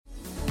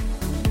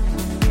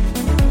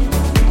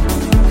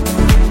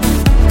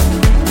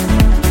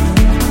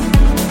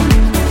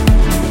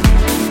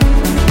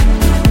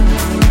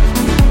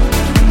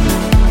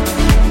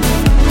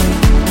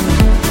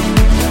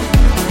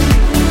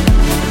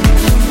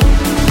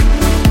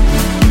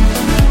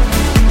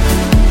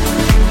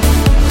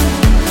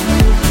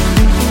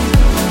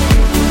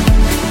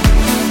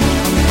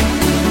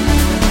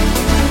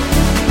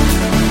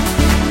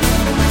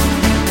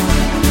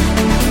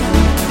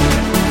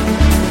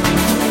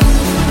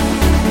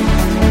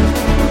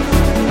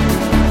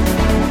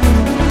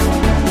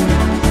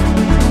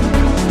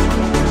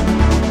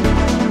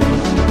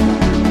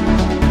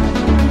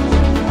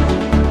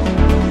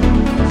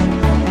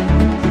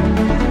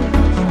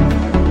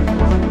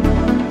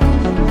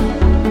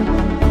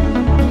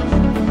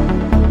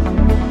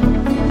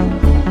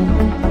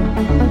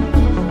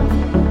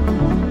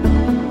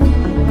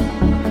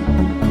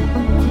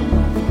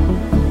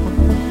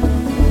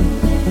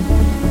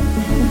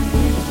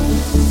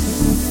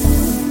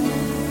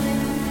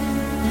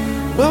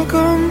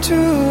Welcome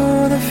to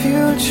the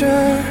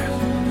future,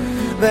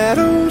 that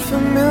old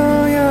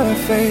familiar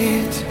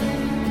fate.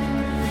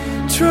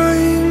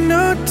 Trying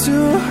not to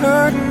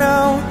hurt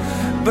now,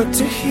 but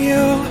to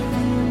heal.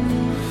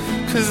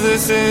 'Cause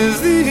this is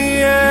the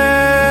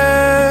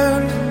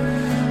end.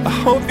 I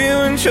hope you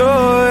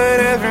enjoyed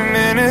every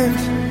minute,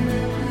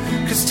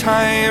 'cause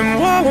time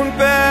won't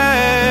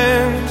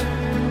bend.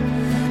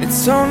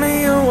 It's only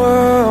a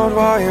world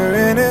while you're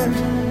in it.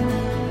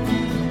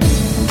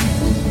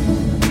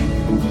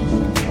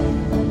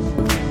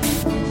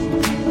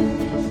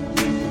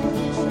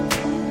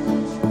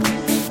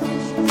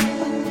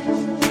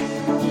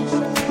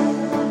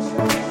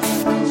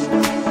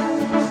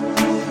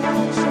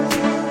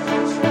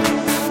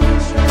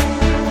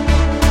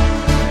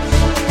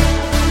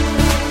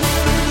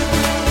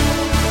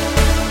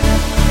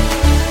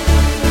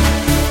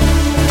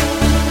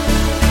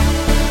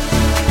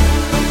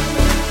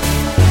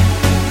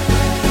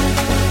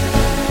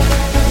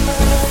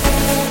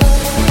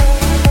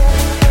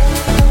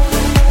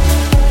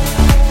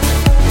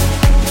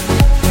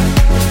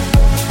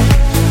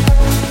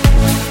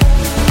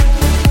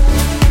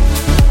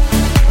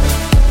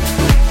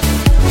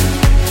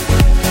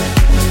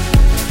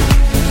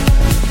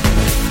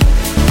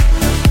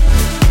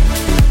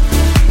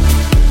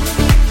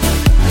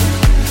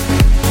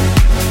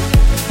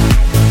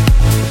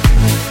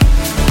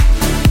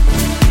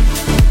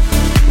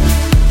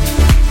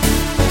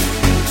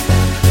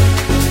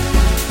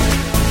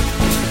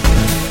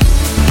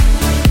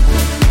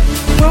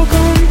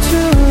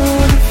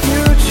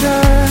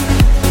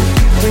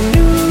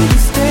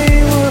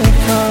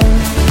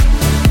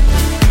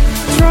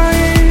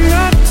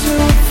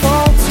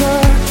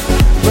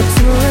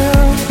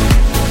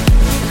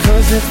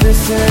 If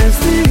this is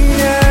the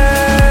end,